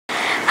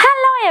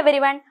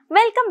everyone,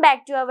 welcome back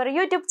to our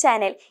YouTube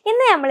channel.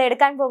 ഇന്ന് നമ്മൾ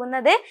എടുക്കാൻ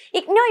പോകുന്നത്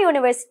IGNOU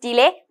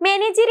യൂണിവേഴ്സിറ്റിയിലെ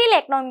Managerial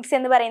Economics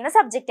എന്ന് പറയുന്ന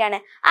സബ്ജക്റ്റ് ആണ്.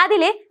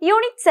 അതിൽ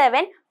unit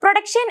 7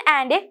 Production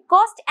and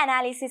Cost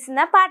Analysis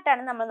എന്ന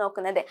പാർട്ടാണ് നമ്മൾ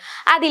നോക്കുന്നത്.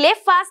 അതിലെ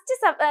ഫസ്റ്റ്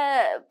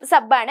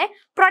സബ് ആണ്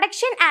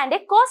Production and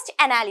Cost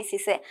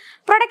Analysis.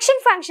 Production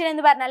function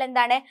എന്ന് പറഞ്ഞാൽ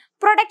എന്താണ്?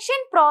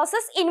 Production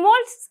process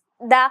involves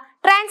the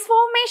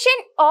transformation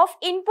of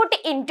input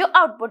into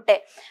output.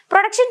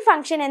 Production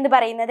function എന്ന്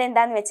പറയുന്നത്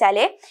എന്താണെന്ന് വെച്ചാൽ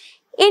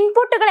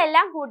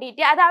ഇൻപുട്ടുകളെല്ലാം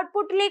കൂടിയിട്ട് അത്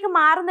ഔട്ട്പുട്ടിലേക്ക്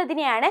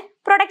മാറുന്നതിനെയാണ്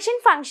പ്രൊഡക്ഷൻ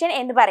ഫംഗ്ഷൻ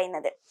എന്ന്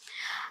പറയുന്നത്.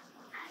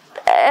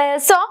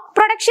 So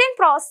production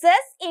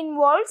process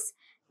involves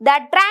the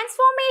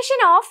transformation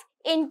of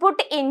input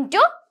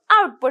into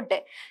output.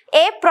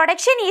 A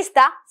production is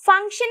the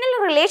functional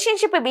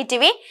relationship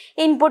between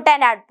input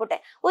and output.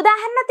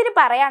 ഉദാഹരണത്തിന്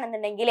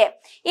പറയുകയാണെന്നുണ്ടെങ്കിൽ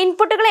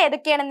ഇൻപുട്ടുകൾ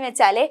ഏതൊക്കെയാണെന്ന്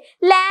വെച്ചാൽ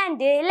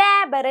ലാൻഡ്,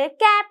 ലേബർ,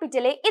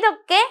 ക്യാപിറ്റൽ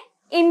ഇതൊക്കെ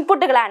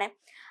ഇൻപുട്ടുകളാണ്.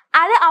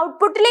 അത്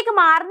ഔട്ട്പുട്ടിലേക്ക്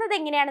മാറുന്നത്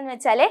എങ്ങനെയാണെന്ന്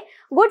വെച്ചാൽ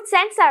ഗുഡ്സ്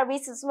ആൻഡ്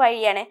സർവീസസ്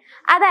വഴിയാണ്.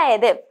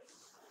 അതായത്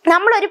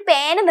നമ്മളൊരു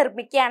പേന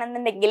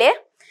നിർമ്മിക്കുകയാണെന്നുണ്ടെങ്കിൽ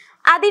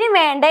അതിന്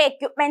വേണ്ട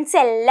എക്യുപ്മെന്റ്സ്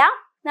എല്ലാം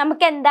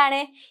നമുക്ക് എന്താണ്?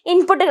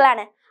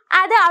 ഇൻപുട്ടുകളാണ്.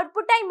 അത്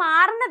ഔട്ട്പുട്ടായി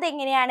മാറുന്നത്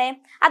എങ്ങനെയാണ്?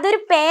 അതൊരു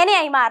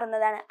പേനയായി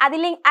മാറുന്നതാണ്.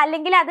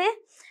 അല്ലെങ്കിൽ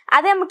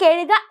അത് നമുക്ക്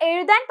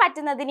എഴുതാൻ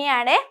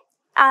പറ്റുന്നതിനെയാണ്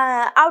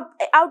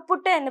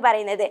ഔട്ട്പുട്ട് എന്ന്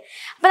പറയുന്നത്.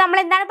 അപ്പൊ നമ്മൾ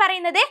എന്താണ്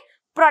പറയുന്നത്?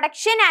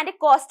 Production and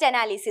cost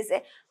analysis.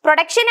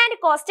 Production and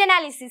cost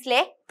അനാലിസിസിലെ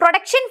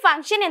production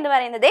function എന്ന്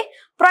പറയുന്നത്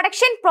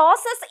production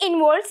process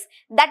involves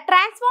the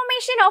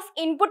transformation of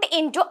input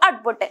into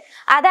output.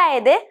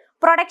 അതായത്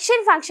പ്രൊഡക്ഷൻ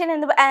ഫംഗ്ഷൻ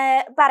എന്ന്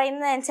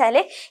പറയുന്നത് വെച്ചാൽ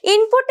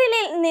ഇൻപുട്ടിൽ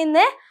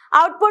നിന്ന്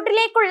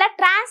ഔട്ട്പുട്ടിലേക്കുള്ള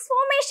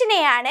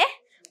ട്രാൻസ്ഫോർമേഷനെയാണ്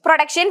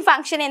പ്രൊഡക്ഷൻ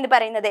ഫംഗ്ഷൻ എന്ന്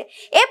പറയുന്നത്.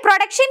 A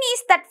production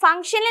is that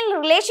functional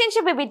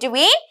relationship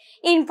between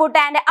input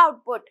and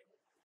output.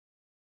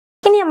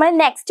 ഇനി നമ്മൾ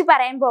നെക്സ്റ്റ്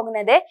പറയാൻ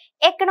പോകുന്നത്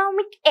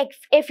economic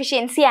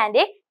efficiency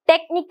and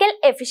technical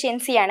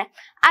efficiency ആണ്.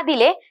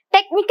 അതില്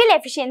ടെക്നിക്കൽ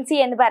എഫിഷ്യൻസി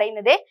എന്ന്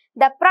പറയുന്നത്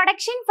the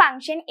production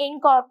function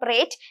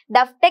incorporate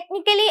the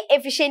technically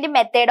efficient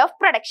method of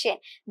production.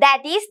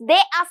 That is they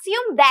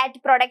assume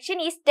that production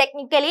is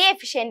technically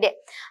efficient.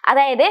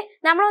 അതായത്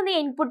നമ്മളൊന്ന്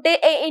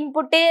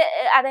ഇൻപുട്ട്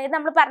അതായത്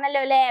നമ്മൾ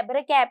പറഞ്ഞല്ലോ ലേബർ,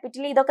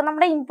 ക്യാപിറ്റൽ ഇതൊക്കെ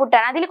നമ്മുടെ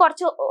ഇൻപുട്ടാണ്. അതിൽ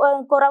കുറച്ച്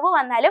കുറവ്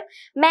വന്നാലും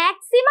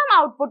മാക്സിമം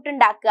ഔട്ട്പുട്ട്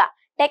ഉണ്ടാക്കുക,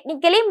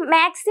 ടെക്നിക്കലി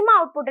മാക്സിമം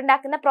ഔട്ട്പുട്ട്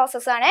ഉണ്ടാക്കുന്ന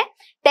പ്രോസസ്സാണ്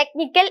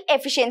ടെക്നിക്കൽ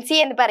എഫിഷ്യൻസി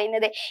എന്ന്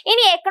പറയുന്നത്.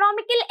 ഇനി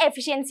എക്കണോമിക്കൽ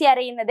എഫിഷ്യൻസി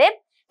അറിയുന്നത്,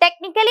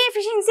 ടെക്നിക്കലി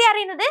എഫിഷ്യൻസി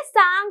അറിയുന്നത്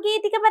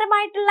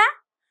സാങ്കേതികപരമായിട്ടുള്ള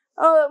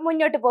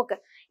മുന്നോട്ട് പോക്ക്.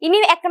 ഇനി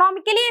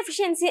എക്കണോമിക്കലി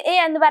എഫിഷ്യൻസി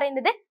എന്ന്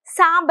പറയുന്നത്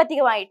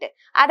സാമ്പത്തികമായിട്ട്.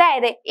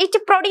 അതായത്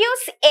it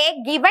produce A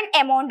given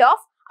amount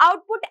of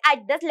output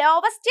at the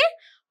lowest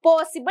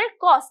possible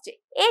cost.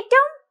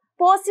 ഏറ്റവും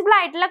പോസിബിൾ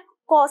ആയിട്ടുള്ള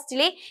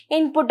കോസ്റ്റിൽ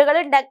ഇൻപുട്ടുകൾ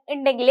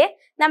ഉണ്ടെങ്കിൽ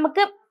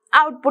നമുക്ക്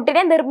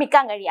ഔട്ട്പുട്ടിനെ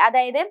നിർമ്മിക്കാൻ കഴിയും.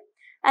 അതായത്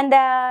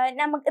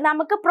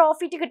നമുക്ക്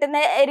പ്രോഫിറ്റ് കിട്ടുന്ന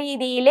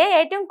രീതിയിൽ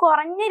ഏറ്റവും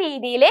കുറഞ്ഞ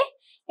രീതിയിൽ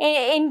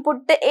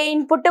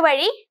ഇൻപുട്ട്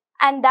വഴി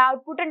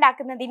ഔട്ട്പുട്ട്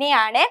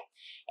ഉണ്ടാക്കുന്നതിനെയാണ്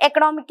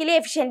എക്കണോമിക്കലി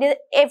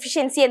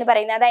എഫിഷ്യൻസി എന്ന്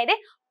പറയുന്നത്. അതായത്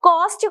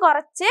കോസ്റ്റ്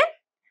കുറച്ച്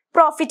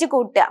പ്രോഫിറ്റ്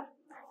കൂട്ടുക,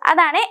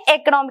 അതാണ്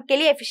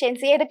എക്കണോമിക്കലി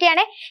എഫിഷ്യൻസി.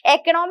 ഏതൊക്കെയാണ്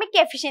economic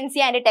efficiency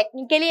and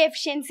technically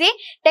efficiency?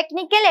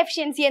 Technical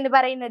efficiency എന്ന്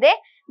പറയുന്നത്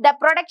the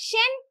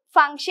production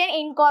function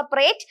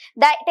incorporate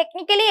the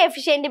technically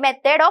efficient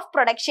method of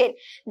production.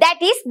 That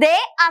is, they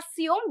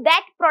assume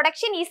that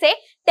production is a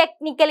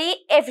technically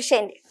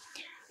efficient.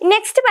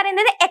 Next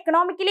പറയുന്നത്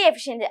economically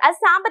efficient. അത്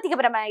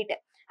സാമ്പത്തികപരമായിട്ട്.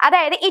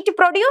 അതായത് it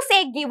produce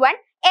a given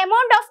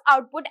amount of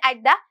output at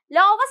the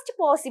lowest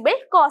possible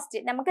cost.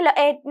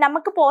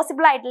 നമുക്ക്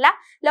possible ആയിട്ടുള്ള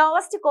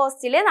lowest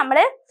കോസ്റ്റിൽ നമ്മൾ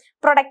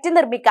product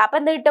നിർമ്മിക്കുക. അപ്പൊ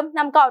എന്ത് കിട്ടും?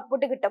 നമുക്ക്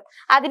ഔട്ട്പുട്ട് കിട്ടും.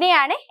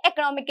 അതിനെയാണ്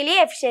എക്കണോമിക്കലി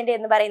എഫിഷ്യന്റ്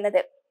എന്ന്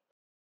പറയുന്നത്.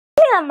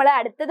 നമ്മൾ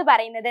അടുത്തത്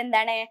പറയുന്നത്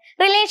എന്താണ്?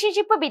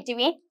 Relationship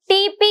between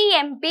TP,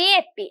 MP,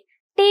 FP.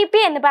 TP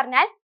എന്ന്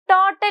പറഞ്ഞാൽ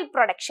ടോട്ടൽ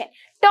പ്രൊഡക്ഷൻ.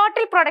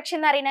 ടോട്ടൽ പ്രൊഡക്ഷൻ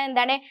എന്ന് പറയുന്നത്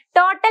എന്താണ്?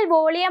 Total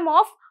volume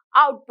of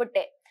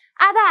output.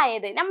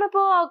 അതായത്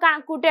നമ്മളിപ്പോ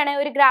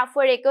കണക്കൂട്ടുകയാണെങ്കിൽ ഒരു ഗ്രാഫ്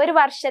വഴിയൊക്കെ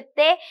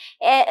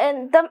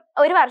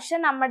ഒരു വർഷം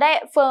നമ്മുടെ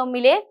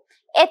ഫേമില്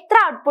എത്ര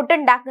ഔട്ട്പുട്ട്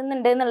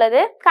ഉണ്ടാക്കുന്നുണ്ട്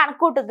എന്നുള്ളത്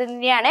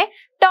കണക്കൂട്ടുന്നതിനെയാണ്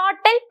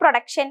ടോട്ടൽ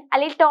പ്രൊഡക്ഷൻ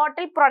അല്ലെങ്കിൽ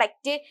ടോട്ടൽ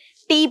പ്രൊഡക്റ്റ്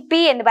TP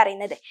എന്ന്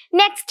പറയുന്നത്.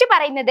 നെക്സ്റ്റ്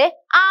പറയുന്നത്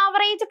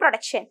ആവറേജ്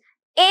പ്രൊഡക്ഷൻ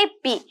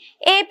AP.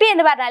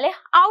 എന്ന് പറഞ്ഞാൽ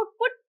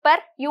output per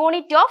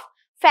unit of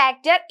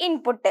factor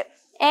input.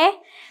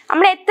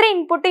 നമ്മൾ എത്ര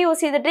ഇൻപുട്ട്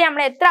യൂസ് ചെയ്തിട്ട്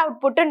നമ്മൾ എത്ര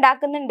ഔട്ട്പുട്ട്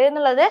ഉണ്ടാക്കുന്നുണ്ട്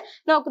എന്നുള്ളത്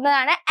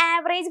നോക്കുന്നതാണ്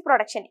ആവറേജ്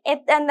പ്രൊഡക്ഷൻ.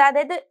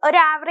 അതായത് ഒരു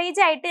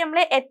ആവറേജ് ആയിട്ട് നമ്മൾ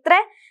എത്ര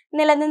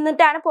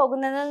നിലനിന്നിട്ടാണ്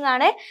പോകുന്നത്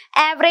എന്നാണ്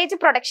ആവറേജ്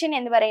പ്രൊഡക്ഷൻ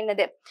എന്ന്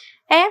പറയുന്നത്.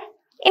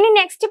 ഇനി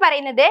നെക്സ്റ്റ്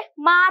പറയുന്നത്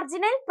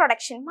marginal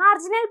production.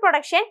 Marginal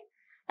production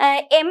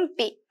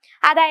MP.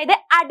 അതായത്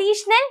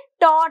അഡീഷണൽ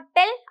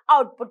ടോട്ടൽ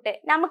ഔട്ട്പുട്ട്.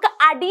 നമുക്ക്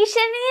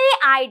അഡീഷണലി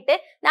ആയിട്ട്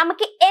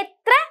നമുക്ക്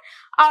എത്ര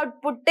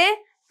ഔട്ട്പുട്ട്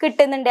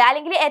കിട്ടുന്നുണ്ട്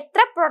അല്ലെങ്കിൽ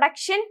എത്ര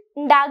പ്രൊഡക്ഷൻ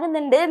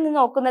ഉണ്ടാകുന്നുണ്ട് എന്ന്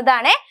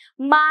നോക്കുന്നതാണ്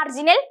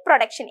മാർജിനൽ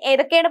പ്രൊഡക്ഷൻ.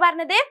 ഏതൊക്കെയാണ്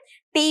പറഞ്ഞത്?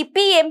 TP,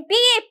 MP,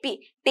 AP.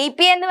 TP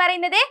എന്ന്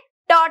പറയുന്നത്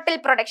ടോട്ടൽ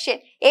പ്രൊഡക്ഷൻ,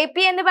 AP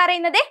എന്ന്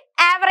പറയുന്നത്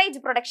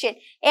ആവറേജ് പ്രൊഡക്ഷൻ,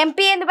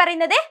 MP എന്ന്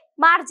പറയുന്നത്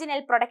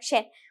മാർജിനൽ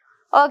പ്രൊഡക്ഷൻ.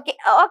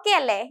 ഓക്കെ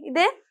അല്ലേ?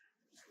 ഇത്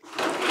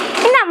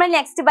ഇനി നമ്മൾ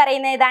നെക്സ്റ്റ്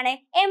പറയുന്നത് ഏതാണ്?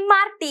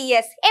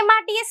 MRTS.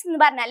 MRTS എന്ന്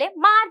പറഞ്ഞാൽ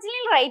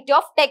marginal rate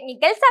of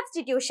technical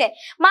substitution.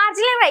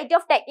 Marginal rate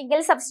of technical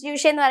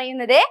substitution എന്ന്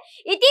പറയുന്നത്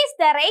it is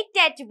the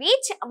rate at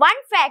which one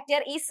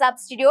factor is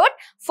substitute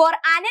for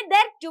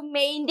another two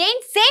maintain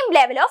same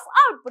level of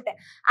output.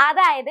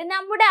 അതായത്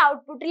നമ്മുടെ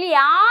ഔട്ട്പുട്ടിൽ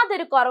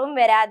യാതൊരു കുറവും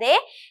വരാതെ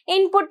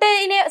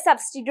ഇൻപുട്ടിനെ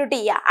സബ്സ്റ്റിറ്റ്യൂട്ട്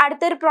ചെയ്യുക,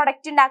 അടുത്തൊരു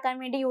പ്രൊഡക്റ്റ് ഉണ്ടാക്കാൻ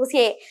വേണ്ടി യൂസ്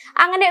ചെയ്യുക.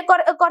 അങ്ങനെ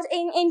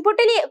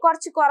ഇൻപുട്ടിൽ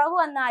കുറച്ച് കുറവ്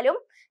വന്നാലും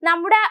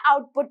നമ്മുടെ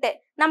ഔട്ട്പുട്ട്,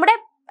 നമ്മുടെ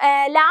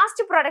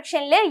ലാസ്റ്റ്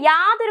പ്രൊഡക്ഷനിൽ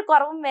യാതൊരു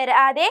കുറവും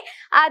വരാതെ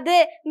അത്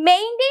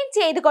മെയിൻറ്റെയിൻ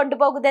ചെയ്ത്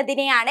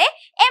കൊണ്ടുപോകുന്നതിനെയാണ്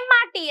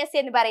MRTS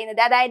എന്ന് പറയുന്നത്,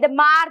 അതായത്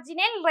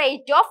marginal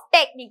rate of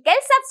technical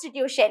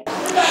substitution.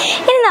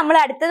 ഇനി നമ്മൾ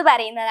അടുത്തത്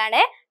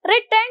പറയുന്നതാണ്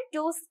return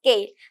to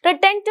scale.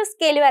 Return to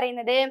scale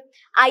പറയുന്നത്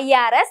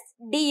IRS,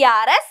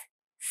 DRS,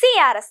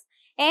 CRS.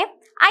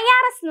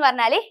 IRS എന്ന്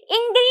പറഞ്ഞാൽ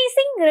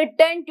increasing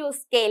return to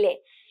scale,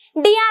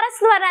 DRS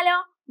എന്ന് പറഞ്ഞാലോ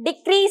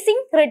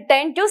decreasing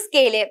return to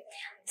scale,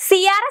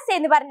 CRS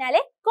എന്ന് പറഞ്ഞാല്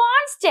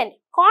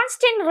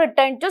കോൺസ്റ്റന്റ്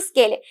റിട്ടേൺ ടു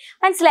സ്കെയിൽ.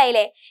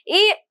 മനസ്സിലായില്ലേ? ഈ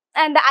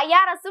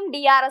IRS-ഉം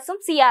DRS-ഉം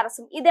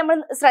CRS-ഉം ഇത് നമ്മൾ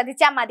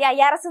ശ്രദ്ധിച്ചാൽ മതി.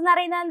 IRS എന്ന്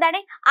പറയുന്നത് എന്താണ്?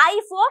 I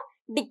for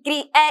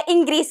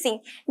increasing,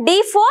 D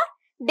for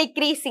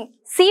decreasing,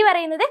 C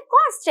പറയുന്നത്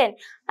കോൺസ്റ്റന്റ്,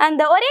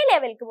 ഒരേ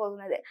ലെവലിലേക്ക്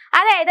പോകുന്നത്.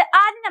 അതായത്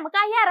ആദ്യം നമുക്ക്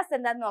IRS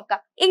എന്താന്ന്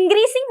നോക്കാം.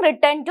 Increasing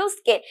return to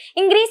scale.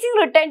 Increasing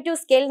return to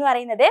scale എന്ന്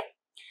പറയുന്നത്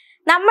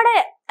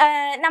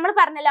നമ്മൾ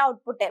പറഞ്ഞല്ലോ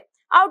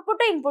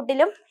ഔട്ട്പുട്ടും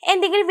ഇൻപുട്ടിലും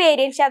എന്തെങ്കിലും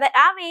വേരിയേഷൻ,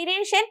 ആ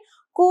വേരിയേഷൻ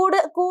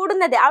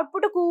കൂടുന്നത്,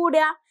 ഔട്ട്പുട്ട്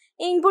കൂടുക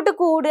ഇൻപുട്ട്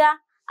കൂടുക,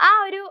 ആ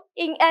ഒരു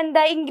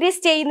increase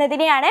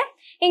ചെയ്യുന്നതിനെയാണ്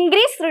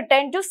increase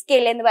return to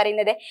scale എന്ന്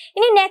പറയുന്നത്.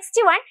 ഇനി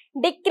next one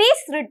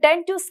decrease return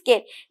to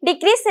scale.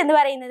 Decrease എന്ന്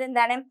പറയുന്നത്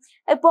എന്താണ്?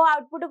 ഇപ്പോൾ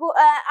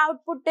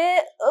ഔട്ട്പുട്ട്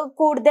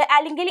കൂടുതൽ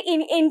അല്ലെങ്കിൽ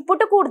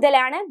ഇൻപുട്ട്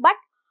കൂടുതലാണ്,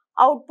 ബട്ട്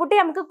ഔട്ട്പുട്ട്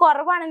നമുക്ക്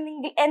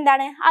കുറവാണെന്നെങ്കിൽ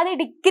എന്താണ്? അത്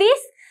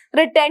ഡിക്രീസ്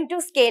റിട്ടേൺ ടു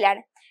സ്കെയിൽ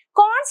ആണ്.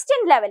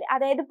 കോൺസ്റ്റന്റ് ലെവൽ,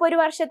 അതായത് ഇപ്പോൾ ഒരു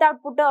വർഷത്തെ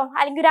ഔട്ട്പുട്ടോ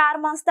അല്ലെങ്കിൽ ഒരു 6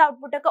 മാസത്തെ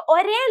ഔട്ട്പുട്ടോ ഒക്കെ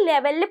ഒരേ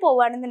ലെവലിൽ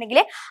പോവുകയാണെന്നുണ്ടെങ്കിൽ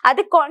അത്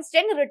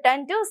constant return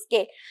to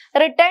scale.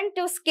 Return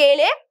to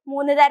scale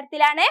 3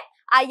 തരത്തിലാണ്: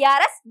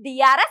 IRS,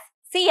 DRS,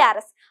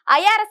 CRS.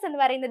 IRS എന്ന്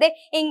പറയുന്നത്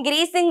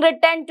increasing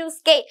return to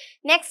scale,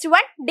 next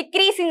one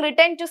decreasing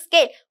return to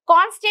scale,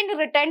 constant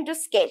return to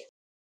scale.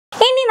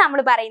 ഇനി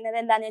നമ്മൾ പറയുന്നത്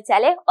എന്താന്ന്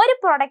വെച്ചാൽ ഒരു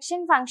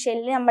പ്രൊഡക്ഷൻ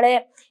ഫംഗ്ഷനിൽ നമ്മൾ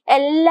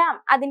എല്ലാം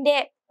അതിന്റെ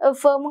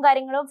ഫോമും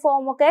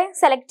ഫോമൊക്കെ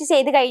സെലക്ട്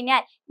ചെയ്ത്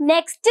കഴിഞ്ഞാൽ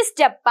നെക്സ്റ്റ്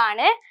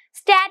സ്റ്റെപ്പാണ്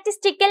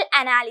സ്റ്റാറ്റിസ്റ്റിക്കൽ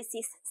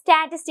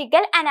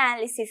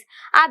അനാലിസിസ്.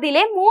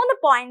 അതില് 3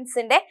 പോയിന്റ്സ്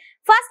ഉണ്ട്.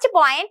 First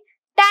point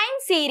time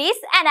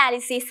series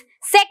analysis,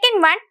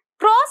 second one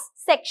cross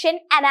section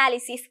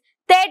analysis,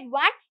 third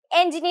one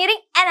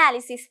engineering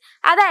analysis.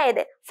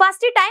 അതായത്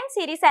ഫസ്റ്റ് ടൈം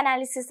സീരീസ്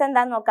അനാലിസിസ്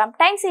എന്താന്ന് നോക്കാം.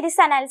 ടൈം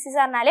സീരീസ് അനാലിസിസ്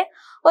പറഞ്ഞാല്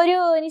ഒരു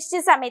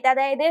നിശ്ചിത സമയത്ത്,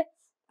 അതായത്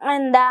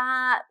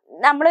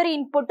നമ്മളൊരു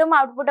ഇൻപുട്ടും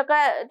ഔട്ട്പുട്ടും ഒക്കെ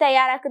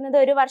തയ്യാറാക്കുന്നത്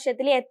ഒരു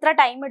വർഷത്തിൽ എത്ര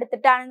ടൈം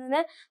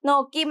എടുത്തിട്ടാണെന്ന്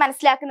നോക്കി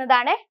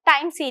മനസ്സിലാക്കുന്നതാണ്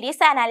ടൈം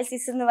സീരീസ്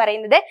അനാലിസിസ് എന്ന്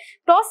പറയുന്നത്.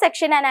 ക്രോസ്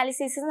സെക്ഷൻ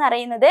അനാലിസിസ് എന്ന്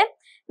പറയുന്നത്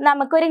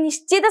നമുക്കൊരു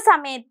നിശ്ചിത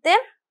സമയത്ത്,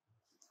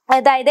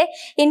 അതായത്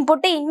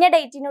ഇൻപുട്ട് ഇന്ന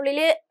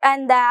ഡേറ്റിനുള്ളിൽ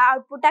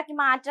ഔട്ട്പുട്ടാക്കി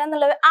മാറ്റണം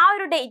എന്നുള്ള ആ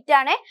ഒരു ഡേറ്റ്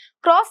ആണ്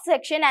ക്രോസ്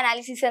സെക്ഷൻ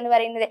അനാലിസിസ് എന്ന്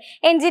പറയുന്നത്.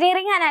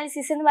 എഞ്ചിനീയറിംഗ്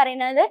അനാലിസിസ് എന്ന്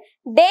പറയുന്നത്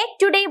ഡേ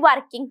ടു ഡേ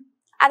വർക്കിംഗ്,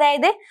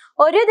 അതായത്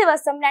ഒരു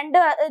ദിവസം,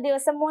 2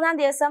 ദിവസം, 3-ാം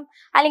ദിവസം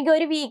അല്ലെങ്കിൽ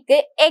ഒരു വീക്ക്,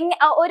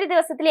 ഒരു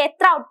ദിവസത്തിൽ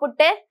എത്ര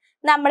ഔട്ട്പുട്ട്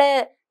നമ്മൾ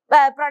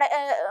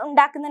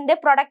ഉണ്ടാക്കുന്നുണ്ട്,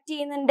 പ്രൊഡക്റ്റ്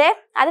ചെയ്യുന്നുണ്ട്,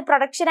 അത്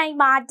പ്രൊഡക്ഷനായി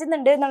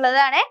മാറ്റുന്നുണ്ട്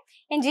എന്നുള്ളതാണ്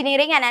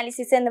എഞ്ചിനീയറിംഗ്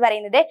അനാലിസിസ് എന്ന്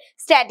പറയുന്നത്.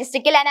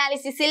 Statistical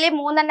അനാലിസിസിൽ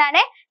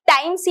 3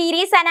 time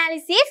series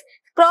analysis,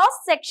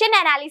 cross section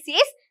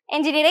analysis,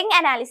 engineering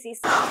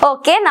analysis.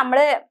 Okay,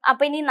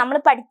 അപ്പൊ ഇനി നമ്മൾ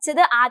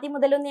പഠിച്ചത് ആദ്യം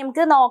മുതലൊന്ന്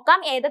നമുക്ക് നോക്കാം.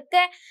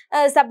 ഏതൊക്കെ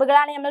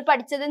സബുകളാണ് നമ്മൾ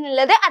പഠിച്ചത്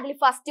എന്നുള്ളത്. അതിൽ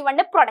ഫസ്റ്റ് വൺ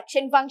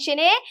പ്രൊഡക്ഷൻ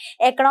ഫംഗ്ഷന്,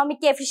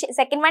 economic efficiency,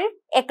 second one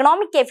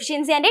economic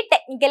efficiency and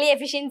technical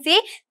efficiency,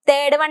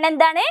 third one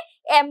എന്താണ്?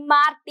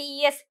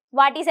 MRTS.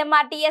 What is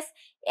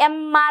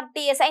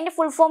MRTS? അതിന്റെ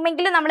ഫുൾ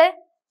ഫോമെങ്കിലും നമ്മൾ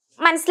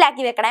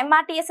മനസ്സിലാക്കി വെക്കണം.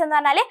 MRTS എന്ന്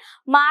പറഞ്ഞാൽ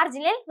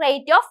marginal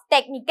rate of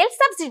technical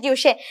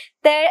substitution.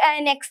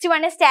 Next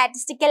one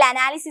statistical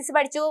analysis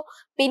പഠിച്ചു.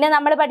 പിന്നെ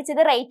നമ്മൾ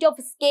പഠിച്ചത് റേറ്റ്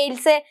ഓഫ്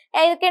സ്കെയിൽസ്.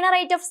 ഏതൊക്കെയാണ്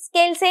rate of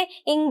scales?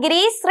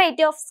 Increase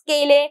rate of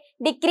scale,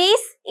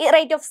 decrease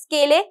rate of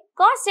scale,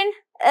 constant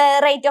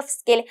rate of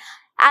scale.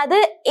 അത്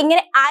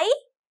ഇങ്ങനെ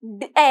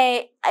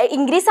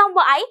ഇൻക്രീസ്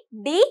ആവുമ്പോൾ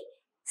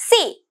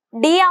C,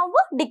 D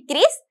ആവുമ്പോൾ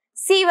ഡിക്രീസ്,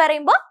 C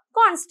പറയുമ്പോൾ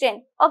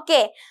കോൺസ്റ്റന്റ്. ഓക്കെ,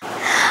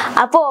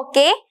 അപ്പൊ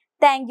ഓക്കെ,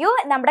 താങ്ക് യു.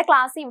 നമ്മുടെ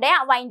ക്ലാസ് ഇവിടെ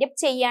വൈൻഡ് അപ്പ്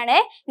ചെയ്യാണ്.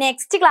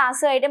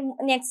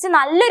 നെക്സ്റ്റ്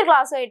നല്ലൊരു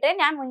ക്ലാസ്സുമായിട്ട്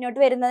ഞാൻ മുന്നോട്ട്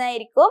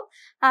വരുന്നതായിരിക്കും.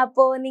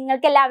 അപ്പോൾ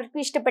നിങ്ങൾക്ക്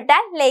എല്ലാവർക്കും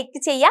ഇഷ്ടപ്പെട്ടാൽ ലൈക്ക്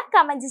ചെയ്യുക,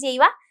 കമന്റ്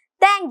ചെയ്യുക.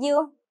 Thank you.